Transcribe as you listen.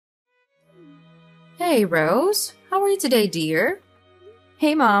Hey, Rose. How are you today, dear?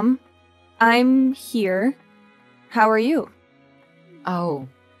 Hey, Mom. I'm here. How are you? Oh,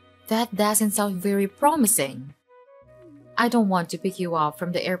 that doesn't sound very promising. I don't want to pick you up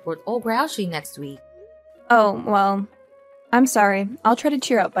from the airport all grouchy next week. Oh, well, I'm sorry. I'll try to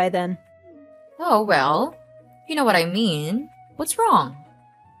cheer up by then. Oh, well, you know what I mean. What's wrong?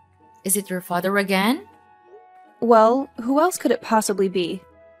 Is it your father again? Well, who else could it possibly be?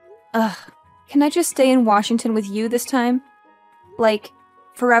 Ugh, can I just stay in Washington with you this time? Like,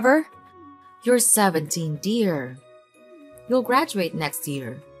 forever? You're 17, dear. You'll graduate next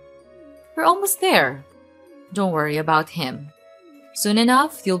year. We're almost there. Don't worry about him. Soon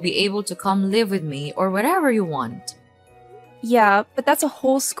enough, you'll be able to come live with me or whatever you want. Yeah, but that's a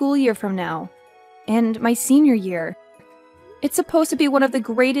whole school year from now. And my senior year. It's supposed to be one of the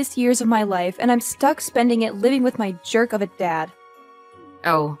greatest years of my life, and I'm stuck spending it living with my jerk of a dad.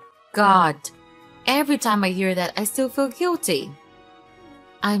 Oh, God. Every time I hear that, I still feel guilty.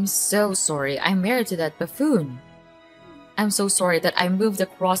 I'm so sorry I married to that buffoon. I'm so sorry that I moved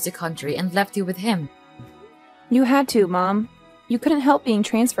across the country and left you with him. You had to, Mom. You couldn't help being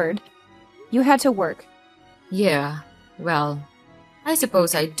transferred. You had to work. Yeah, well, I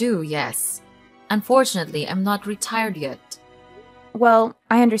suppose I do, yes. Unfortunately, I'm not retired yet. Well,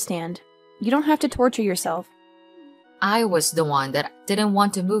 I understand. You don't have to torture yourself. I was the one that didn't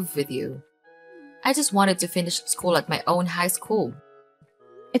want to move with you. I just wanted to finish school at my own high school.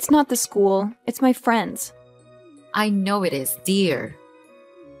 It's not the school, it's my friends. I know it is, dear.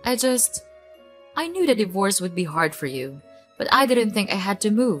 I knew the divorce would be hard for you, but I didn't think I had to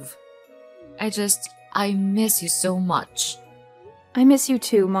move. I miss you so much. I miss you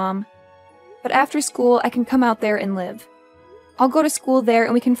too, Mom. But after school, I can come out there and live. I'll go to school there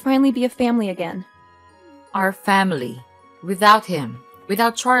and we can finally be a family again. Our family. Without him.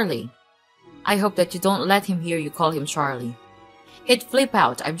 Without Charlie. I hope that you don't let him hear you call him Charlie. He'd flip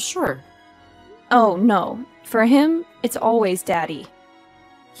out, I'm sure. Oh, no. For him, it's always Daddy.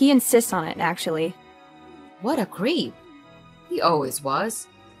 He insists on it, actually. What a creep. He always was.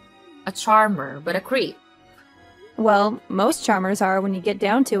 A charmer, but a creep. Well, most charmers are when you get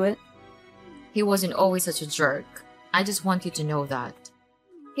down to it. He wasn't always such a jerk. I just want you to know that.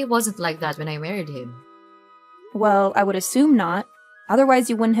 He wasn't like that when I married him. Well, I would assume not. Otherwise,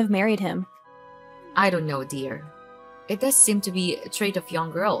 you wouldn't have married him. I don't know, dear. It does seem to be a trait of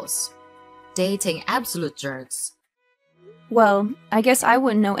young girls. Dating absolute jerks. Well, I guess I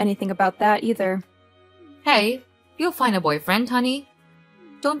wouldn't know anything about that either. Hey, you'll find a boyfriend, honey.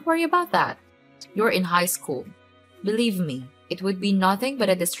 Don't worry about that. You're in high school. Believe me, it would be nothing but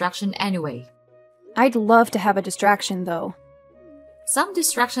a distraction anyway. I'd love to have a distraction, though. Some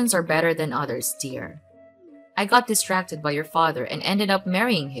distractions are better than others, dear. I got distracted by your father and ended up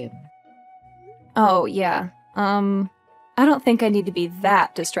marrying him. Oh, yeah. I don't think I need to be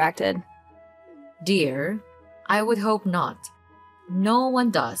that distracted. Dear, I would hope not. No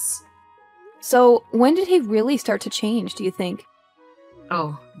one does. So, when did he really start to change, do you think?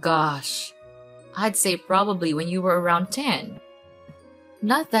 Oh, gosh. I'd say probably when you were around 10.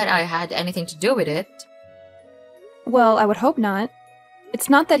 Not that I had anything to do with it. Well, I would hope not. It's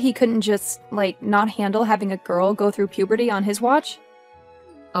not that he couldn't just, not handle having a girl go through puberty on his watch?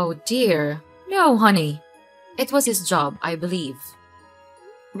 Oh, dear. No, honey. It was his job, I believe.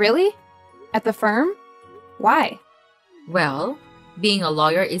 Really? At the firm? Why? Well, being a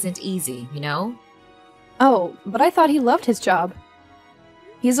lawyer isn't easy, you know? Oh, but I thought he loved his job.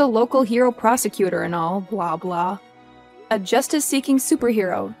 He's a local hero prosecutor and all, blah blah. A justice-seeking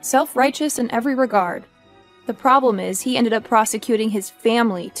superhero, self-righteous in every regard. The problem is he ended up prosecuting his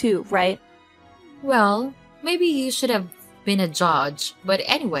family too, right? Well, maybe he should have been a judge, but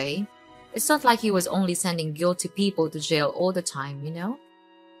anyway, it's not like he was only sending guilty people to jail all the time, you know?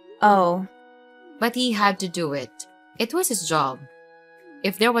 Oh. But he had to do it. It was his job.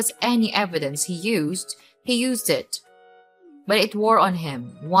 If there was any evidence he used it. But it wore on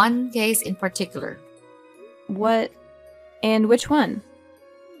him, one case in particular. What? And which one?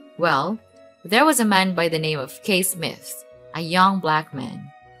 Well, there was a man by the name of K. Smith, a young black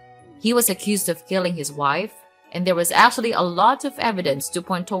man. He was accused of killing his wife, and there was actually a lot of evidence to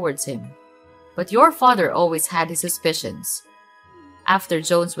point towards him. But your father always had his suspicions. After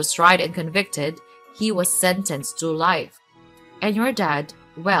Jones was tried and convicted, he was sentenced to life. And your dad,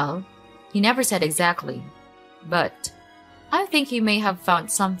 well, he never said exactly. But I think he may have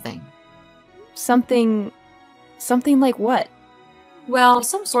found something. Something like what? Well,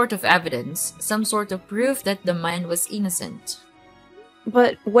 some sort of evidence, some sort of proof that the man was innocent.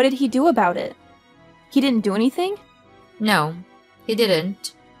 But what did he do about it? He didn't do anything? No, he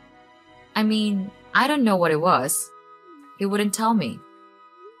didn't. I mean, I don't know what it was. He wouldn't tell me.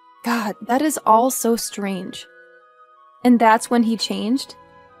 God, that is all so strange. And that's when he changed?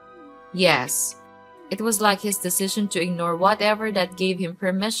 Yes. It was like his decision to ignore whatever that gave him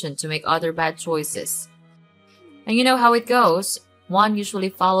permission to make other bad choices. And you know how it goes. One usually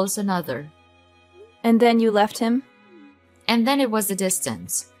follows another. And then you left him? And then it was the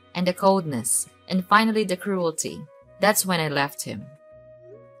distance, and the coldness, and finally the cruelty. That's when I left him.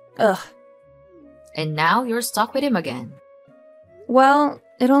 Ugh. And now you're stuck with him again. Well,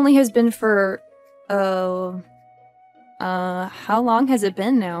 it only has been for... how long has it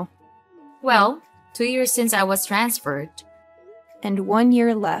been now? Well, 2 years since I was transferred. And 1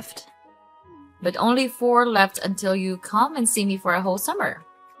 year left. But only 4 left until you come and see me for a whole summer.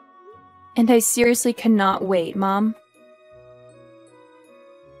 And I seriously cannot wait, Mom.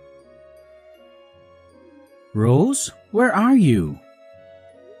 Rose, where are you?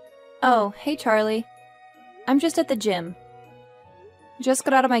 Oh, hey Charlie. I'm just at the gym. Just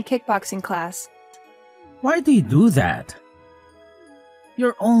got out of my kickboxing class. Why do you do that?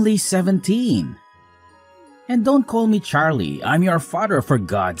 You're only 17. And don't call me Charlie. I'm your father, for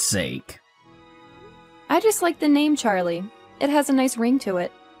God's sake. I just like the name Charlie. It has a nice ring to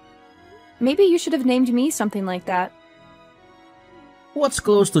it. Maybe you should have named me something like that. What's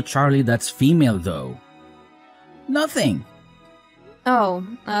close to Charlie that's female, though? Nothing. Oh,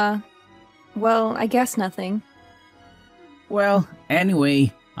 well, I guess nothing. Well,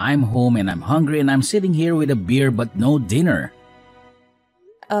 anyway, I'm home and I'm hungry and I'm sitting here with a beer but no dinner.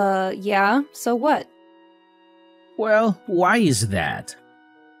 Yeah, so what? Well, why is that?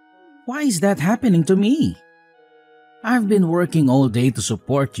 Why is that happening to me? I've been working all day to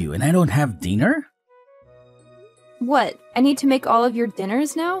support you and I don't have dinner? What, I need to make all of your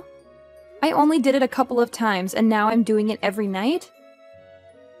dinners now? I only did it a couple of times and now I'm doing it every night?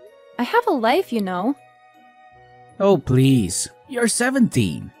 I have a life, you know. Oh, please. You're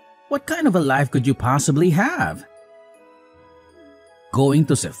 17. What kind of a life could you possibly have? Going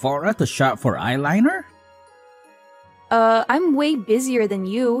to Sephora to shop for eyeliner? I'm way busier than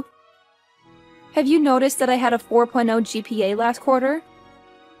you. Have you noticed that I had a 4.0 GPA last quarter?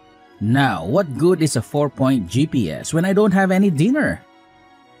 Now, what good is a 4-point GPS when I don't have any dinner?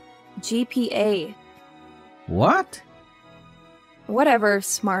 GPA. What? Whatever,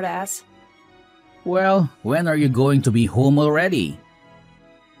 smartass. Well, when are you going to be home already?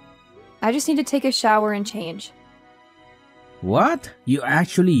 I just need to take a shower and change. What? You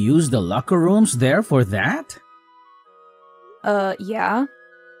actually use the locker rooms there for that? Yeah.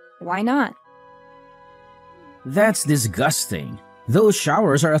 Why not? That's disgusting. Those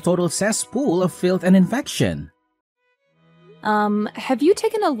showers are a total cesspool of filth and infection. Have you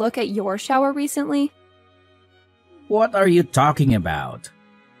taken a look at your shower recently? What are you talking about?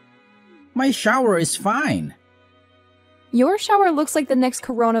 My shower is fine. Your shower looks like the next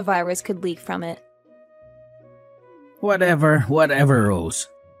coronavirus could leak from it. Whatever, Rose.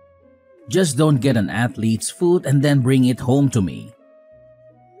 Just don't get an athlete's foot and then bring it home to me.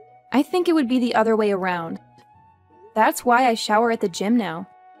 I think it would be the other way around. That's why I shower at the gym now.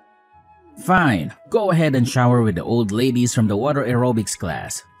 Fine, go ahead and shower with the old ladies from the water aerobics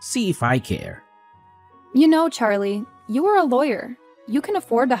class. See if I care. You know, Charlie, you are a lawyer. You can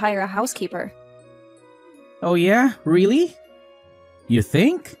afford to hire a housekeeper. Oh yeah? Really? You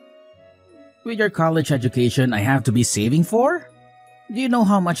think? With your college education I have to be saving for? Do you know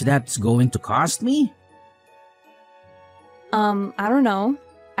how much that's going to cost me? I don't know.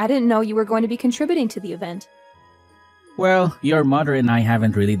 I didn't know you were going to be contributing to the event. Well, your mother and I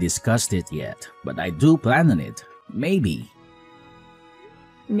haven't really discussed it yet, but I do plan on it. Maybe.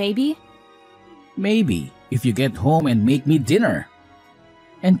 Maybe? Maybe, if you get home and make me dinner.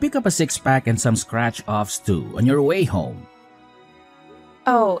 And pick up a 6-pack and some scratch-offs too on your way home.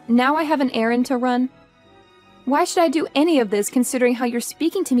 Oh, now I have an errand to run? Why should I do any of this considering how you're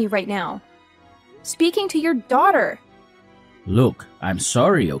speaking to me right now? Speaking to your daughter! Look, I'm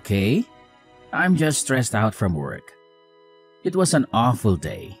sorry, okay? I'm just stressed out from work. It was an awful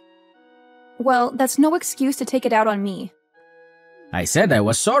day. Well, that's no excuse to take it out on me. I said I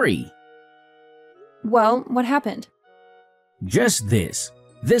was sorry. Well, what happened? Just this.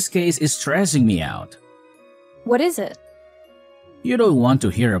 This case is stressing me out. What is it? You don't want to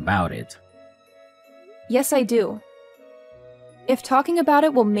hear about it. Yes, I do. If talking about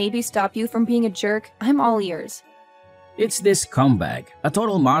it will maybe stop you from being a jerk, I'm all ears. It's this scumbag, a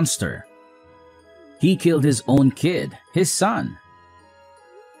total monster. He killed his own kid, his son.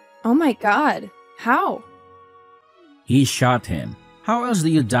 Oh my god, how? He shot him. How else do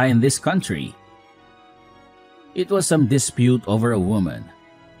you die in this country? It was some dispute over a woman.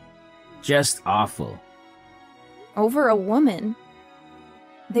 Just awful. Over a woman?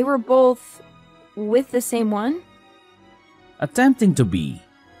 They were both with the same one? Attempting to be.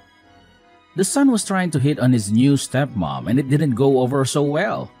 The son was trying to hit on his new stepmom and it didn't go over so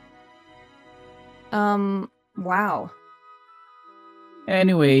well. Wow.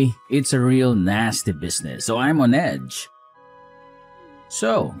 Anyway, it's a real nasty business, so I'm on edge.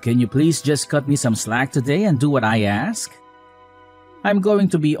 So, can you please just cut me some slack today and do what I ask? I'm going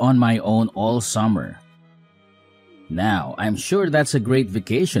to be on my own all summer. Now, I'm sure that's a great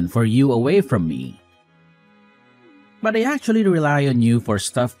vacation for you away from me. But I actually rely on you for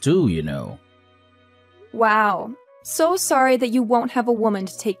stuff too, you know. Wow. So sorry that you won't have a woman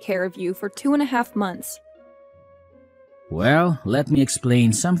to take care of you for 2.5 months. Well, let me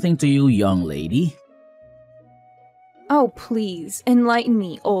explain something to you, young lady. Oh, please, enlighten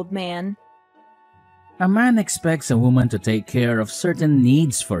me, old man. A man expects a woman to take care of certain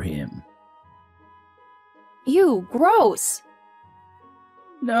needs for him. Ew, gross!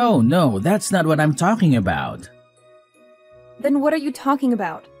 No, that's not what I'm talking about. Then what are you talking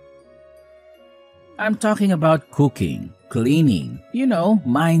about? I'm talking about cooking, cleaning,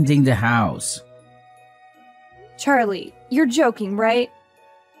 minding the house. Charlie, you're joking, right?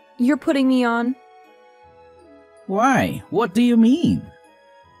 You're putting me on? Why? What do you mean?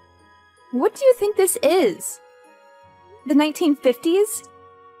 What do you think this is? The 1950s?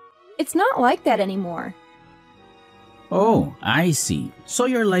 It's not like that anymore. Oh, I see. So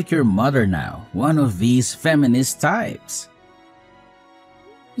you're like your mother now, one of these feminist types.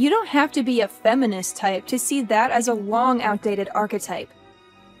 You don't have to be a feminist type to see that as a long outdated archetype.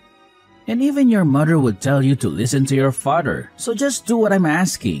 And even your mother would tell you to listen to your father, so just do what I'm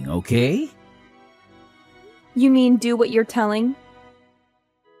asking, okay? You mean do what you're telling?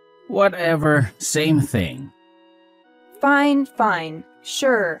 Whatever, same thing. Fine.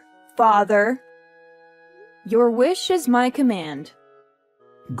 Sure, father. Your wish is my command.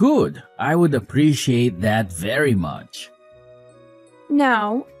 Good, I would appreciate that very much.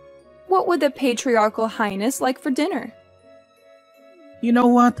 Now, what would the patriarchal highness like for dinner? You know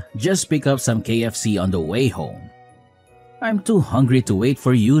what? Just pick up some KFC on the way home. I'm too hungry to wait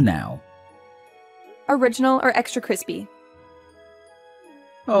for you now. Original or extra crispy?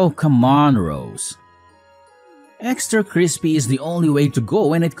 Oh, come on, Rose. Extra crispy is the only way to go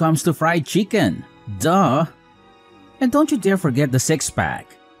when it comes to fried chicken. Duh. And don't you dare forget the 6-pack.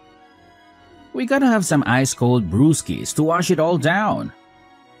 We gotta have some ice-cold brewskis to wash it all down.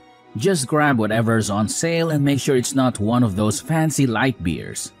 Just grab whatever's on sale and make sure it's not one of those fancy light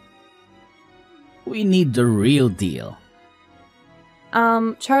beers. We need the real deal.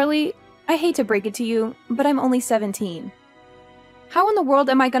 Charlie, I hate to break it to you, but I'm only 17. How in the world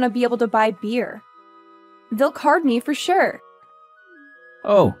am I gonna be able to buy beer? They'll card me for sure.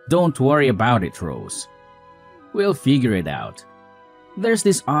 Oh, don't worry about it, Rose. We'll figure it out. There's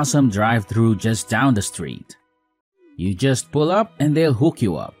this awesome drive-thru just down the street. You just pull up and they'll hook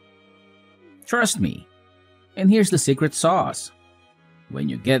you up. Trust me. And here's the secret sauce. When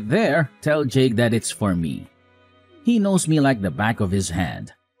you get there, tell Jake that it's for me. He knows me like the back of his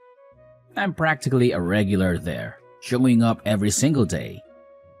hand. I'm practically a regular there, showing up every single day.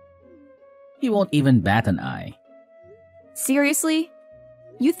 He won't even bat an eye. Seriously?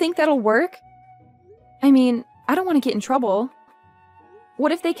 You think that'll work? I mean, I don't want to get in trouble.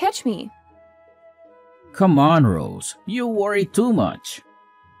 What if they catch me? Come on, Rose. You worry too much.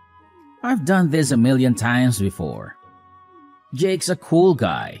 I've done this a million times before. Jake's a cool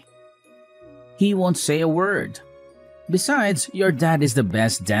guy. He won't say a word. Besides, your dad is the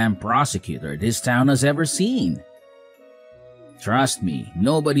best damn prosecutor this town has ever seen. Trust me,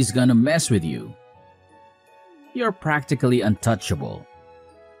 nobody's gonna mess with you. You're practically untouchable.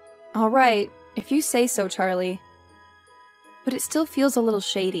 All right, if you say so, Charlie. But it still feels a little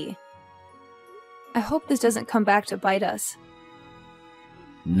shady. I hope this doesn't come back to bite us.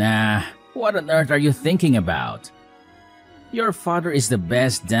 Nah, what on earth are you thinking about? Your father is the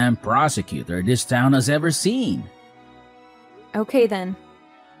best damn prosecutor this town has ever seen. Okay then.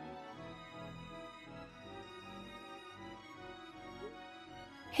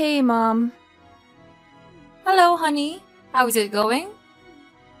 Hey, Mom. Hello, honey. How is it going?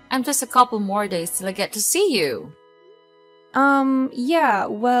 I'm just a couple more days till I get to see you. Yeah,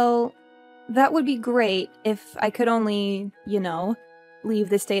 well, that would be great if I could only, leave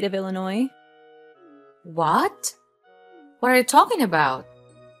the state of Illinois. What? What are you talking about?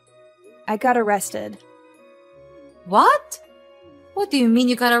 I got arrested. What? What do you mean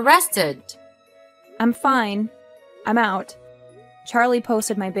you got arrested? I'm fine. I'm out. Charlie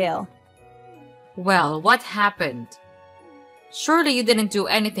posted my bail. Well, what happened? Surely you didn't do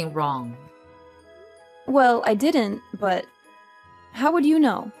anything wrong. Well, I didn't, but how would you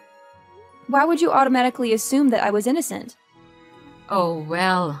know? Why would you automatically assume that I was innocent? Oh,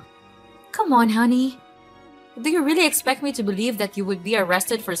 well. Come on, honey. Do you really expect me to believe that you would be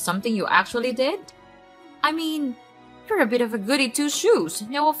arrested for something you actually did? I mean, you're a bit of a goody two-shoes,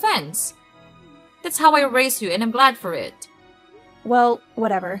 no offense. That's how I raised you, and I'm glad for it. Well,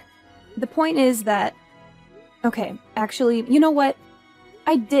 whatever. The point is that... Okay, actually, you know what?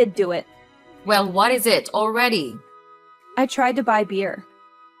 I did do it. Well, what is it already? I tried to buy beer.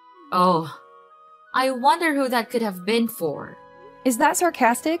 Oh, I wonder who that could have been for. Is that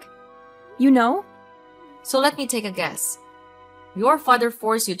sarcastic? You know? So let me take a guess. Your father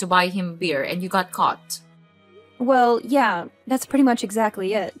forced you to buy him beer and you got caught. Well, yeah, that's pretty much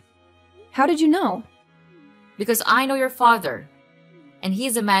exactly it. How did you know? Because I know your father. And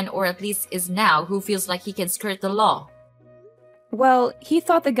he's a man, or at least is now, who feels like he can skirt the law. Well, he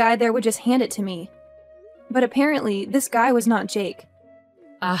thought the guy there would just hand it to me. But apparently, this guy was not Jake.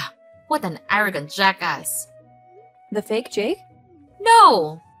 What an arrogant jackass. The fake Jake?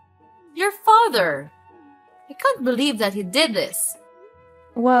 No! Your father! I can't believe that he did this.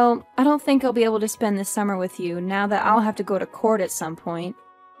 Well, I don't think I'll be able to spend this summer with you now that I'll have to go to court at some point.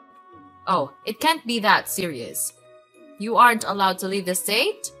 Oh, it can't be that serious. You aren't allowed to leave the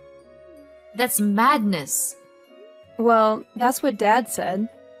state? That's madness. Well, that's what Dad said.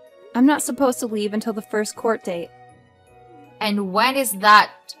 I'm not supposed to leave until the first court date. And when is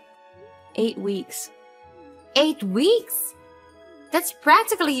that? 8 weeks. 8 weeks? That's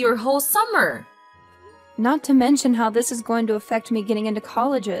practically your whole summer. Not to mention how this is going to affect me getting into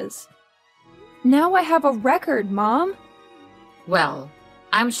colleges. Now I have a record, Mom! Well,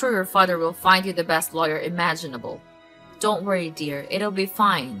 I'm sure your father will find you the best lawyer imaginable. Don't worry, dear, it'll be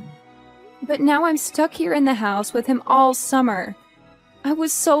fine. But now I'm stuck here in the house with him all summer. I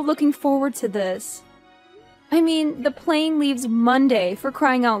was so looking forward to this. I mean, the plane leaves Monday, for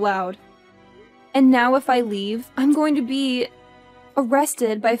crying out loud. And now if I leave, I'm going to be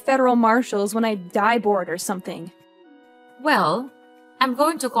arrested by federal marshals when I die bored or something. Well, I'm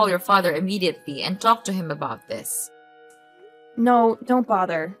going to call your father immediately and talk to him about this. No, don't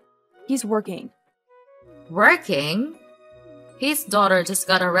bother. He's working. Working? His daughter just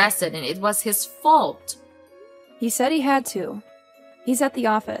got arrested and it was his fault. He said he had to. He's at the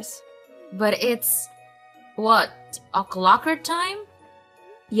office. But it's... what, o'clocker time?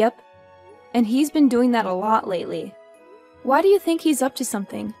 Yep. And he's been doing that a lot lately. Why do you think he's up to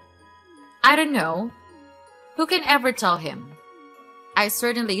something? I don't know. Who can ever tell him? I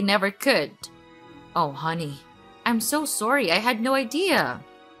certainly never could. Oh, honey, I'm so sorry. I had no idea.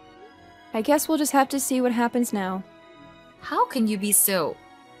 I guess we'll just have to see what happens now. How can you be so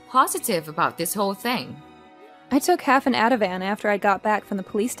positive about this whole thing? I took half an Ativan after I got back from the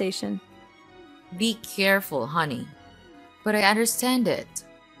police station. Be careful, honey. But I understand it.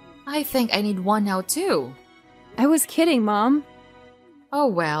 I think I need one now too. I was kidding, Mom. Oh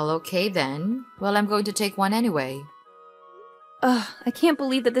well, okay then. Well, I'm going to take one anyway. Ugh, I can't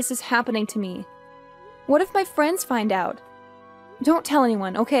believe that this is happening to me. What if my friends find out? Don't tell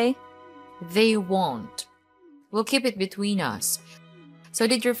anyone, okay? They won't. We'll keep it between us. So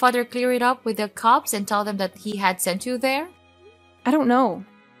did your father clear it up with the cops and tell them that he had sent you there? I don't know.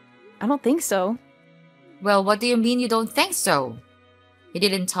 I don't think so. Well, what do you mean you don't think so? He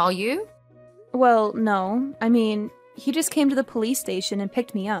didn't tell you? Well, no. I mean, he just came to the police station and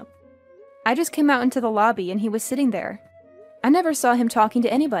picked me up. I just came out into the lobby and he was sitting there. I never saw him talking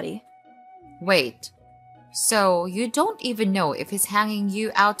to anybody. Wait. So you don't even know if he's hanging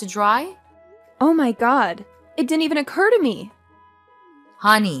you out to dry? Oh my god. It didn't even occur to me.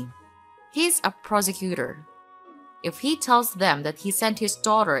 Honey, he's a prosecutor. If he tells them that he sent his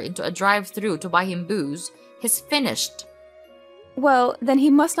daughter into a drive-thru to buy him booze, he's finished. Well, then he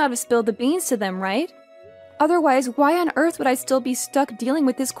must not have spilled the beans to them, right? Otherwise, why on earth would I still be stuck dealing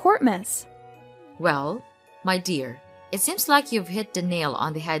with this court mess? Well, my dear, it seems like you've hit the nail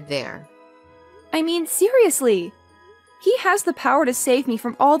on the head there. I mean, seriously. He has the power to save me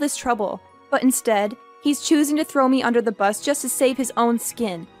from all this trouble, but instead, he's choosing to throw me under the bus just to save his own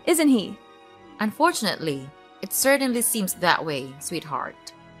skin, isn't he? Unfortunately, it certainly seems that way,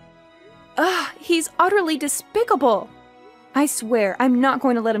 sweetheart. Ugh, he's utterly despicable. I swear, I'm not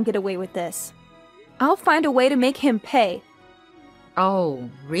going to let him get away with this. I'll find a way to make him pay. Oh,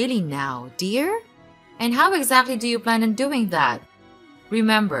 really now, dear? And how exactly do you plan on doing that?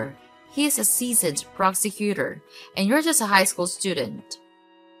 Remember, he is a seasoned prosecutor, and you're just a high school student.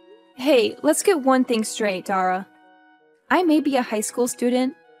 Hey, let's get one thing straight, Dara. I may be a high school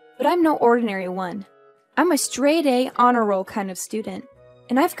student, but I'm no ordinary one. I'm a straight A honor roll kind of student,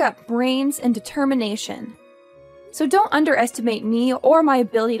 and I've got brains and determination. So don't underestimate me or my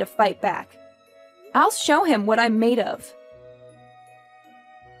ability to fight back. I'll show him what I'm made of.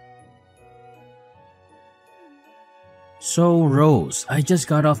 So, Rose, I just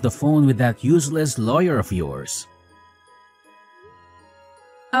got off the phone with that useless lawyer of yours.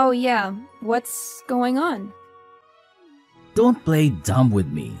 Oh yeah, what's going on? Don't play dumb with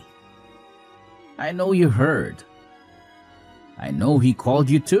me. I know you heard. I know he called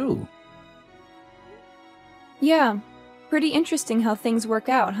you too. Yeah, pretty interesting how things work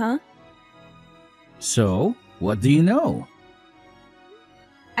out, huh? So, what do you know?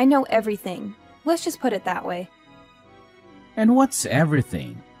 I know everything. Let's just put it that way. And what's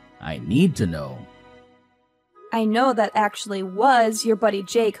everything? I need to know. I know that actually was your buddy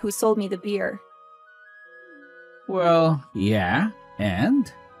Jake who sold me the beer. Well, yeah,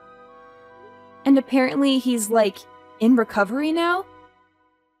 and? And apparently he's like in recovery now?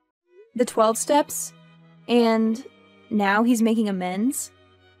 The 12 steps? And now he's making amends?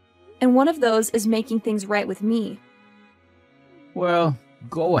 And one of those is making things right with me. Well,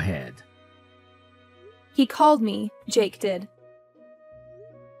 go ahead. He called me, Jake did.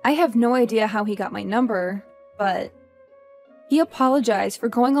 I have no idea how he got my number, but he apologized for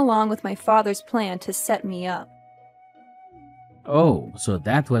going along with my father's plan to set me up. Oh, so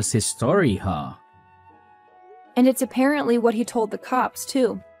that was his story, huh? And it's apparently what he told the cops,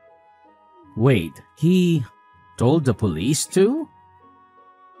 too. Wait, he told the police too?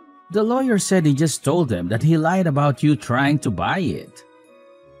 The lawyer said he just told them that he lied about you trying to buy it.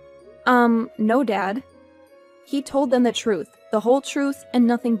 No, Dad. He told them the truth, the whole truth, and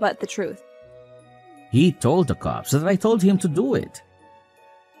nothing but the truth. He told the cops that I told him to do it.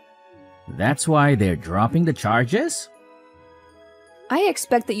 That's why they're dropping the charges? I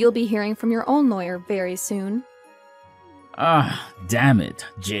expect that you'll be hearing from your own lawyer very soon. Ah, damn it,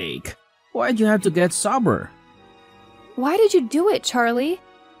 Jake. Why'd you have to get sober? Why did you do it, Charlie?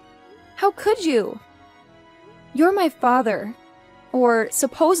 How could you? You're my father. Or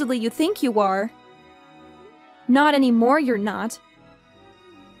supposedly you think you are. Not anymore, you're not.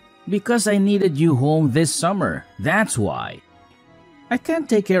 Because I needed you home this summer, that's why. I can't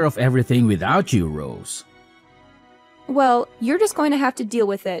take care of everything without you, Rose. Well, you're just going to have to deal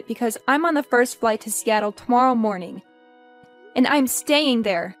with it because I'm on the first flight to Seattle tomorrow morning. And I'm staying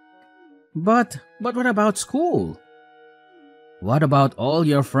there. But what about school? What about all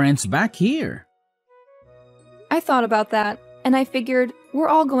your friends back here? I thought about that, and I figured we're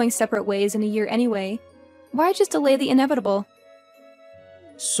all going separate ways in a year anyway. Why just delay the inevitable?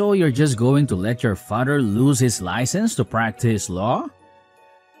 So you're just going to let your father lose his license to practice law?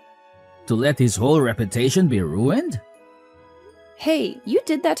 To let his whole reputation be ruined? Hey, you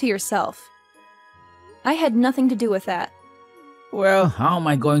did that to yourself. I had nothing to do with that. Well, how am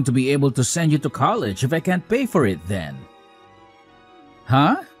I going to be able to send you to college if I can't pay for it then?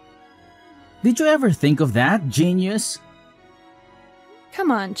 Huh? Did you ever think of that, genius?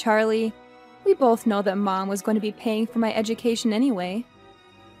 Come on, Charlie. We both know that Mom was going to be paying for my education anyway.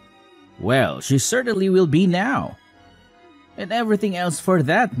 Well, she certainly will be now. And everything else for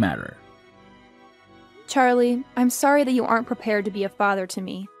that matter. Charlie, I'm sorry that you aren't prepared to be a father to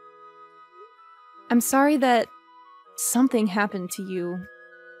me. I'm sorry that something happened to you.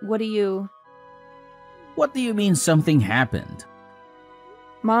 What do you mean something happened?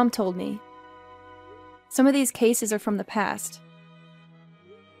 Mom told me. Some of these cases are from the past.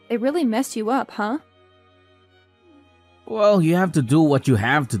 It really messed you up, huh? Well, you have to do what you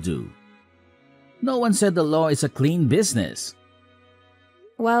have to do. No one said the law is a clean business.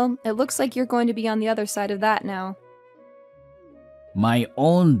 Well, it looks like you're going to be on the other side of that now. My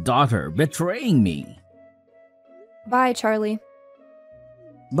own daughter betraying me. Bye, Charlie.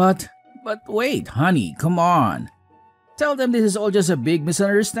 But wait, honey, come on. Tell them this is all just a big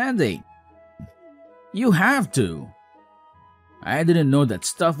misunderstanding. You have to. I didn't know that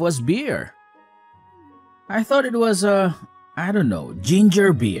stuff was beer. I thought it was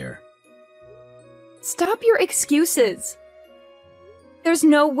ginger beer. Stop your excuses. There's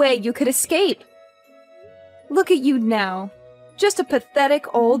no way you could escape. Look at you now. Just a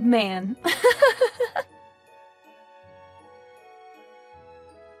pathetic old man.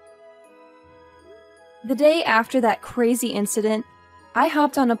 The day after that crazy incident, I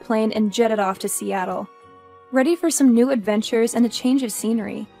hopped on a plane and jetted off to Seattle, ready for some new adventures and a change of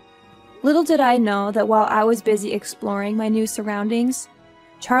scenery. Little did I know that while I was busy exploring my new surroundings,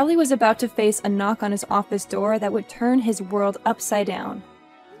 Charlie was about to face a knock on his office door that would turn his world upside down.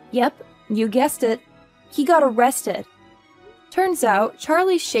 Yep, you guessed it. He got arrested. Turns out,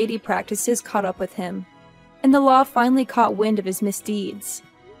 Charlie's shady practices caught up with him, and the law finally caught wind of his misdeeds.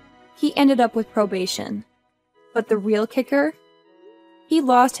 He ended up with probation. But the real kicker? He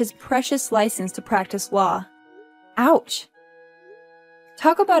lost his precious license to practice law. Ouch!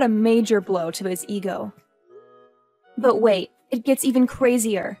 Talk about a major blow to his ego. But wait, it gets even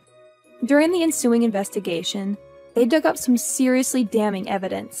crazier. During the ensuing investigation, they dug up some seriously damning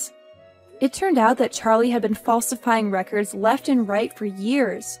evidence. It turned out that Charlie had been falsifying records left and right for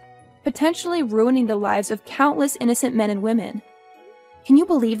years, potentially ruining the lives of countless innocent men and women. Can you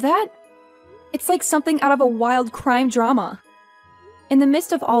believe that? It's like something out of a wild crime drama. In the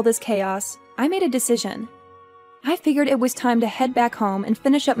midst of all this chaos, I made a decision. I figured it was time to head back home and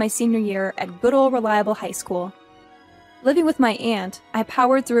finish up my senior year at good old reliable high school. Living with my aunt, I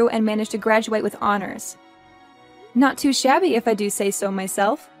powered through and managed to graduate with honors. Not too shabby if I do say so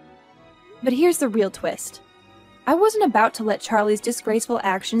myself. But here's the real twist. I wasn't about to let Charlie's disgraceful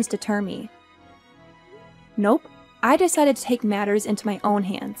actions deter me. Nope, I decided to take matters into my own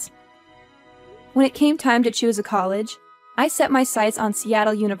hands. When it came time to choose a college, I set my sights on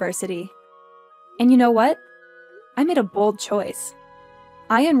Seattle University. And you know what? I made a bold choice.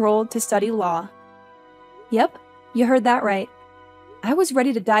 I enrolled to study law. Yep, you heard that right. I was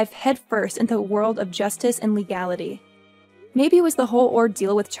ready to dive headfirst into the world of justice and legality. Maybe it was the whole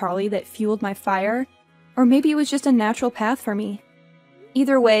ordeal with Charlie that fueled my fire, or maybe it was just a natural path for me.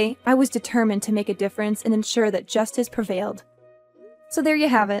 Either way, I was determined to make a difference and ensure that justice prevailed. So there you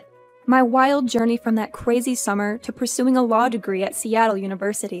have it, my wild journey from that crazy summer to pursuing a law degree at Seattle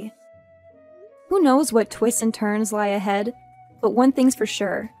University. Who knows what twists and turns lie ahead, but one thing's for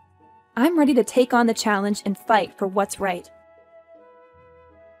sure. I'm ready to take on the challenge and fight for what's right.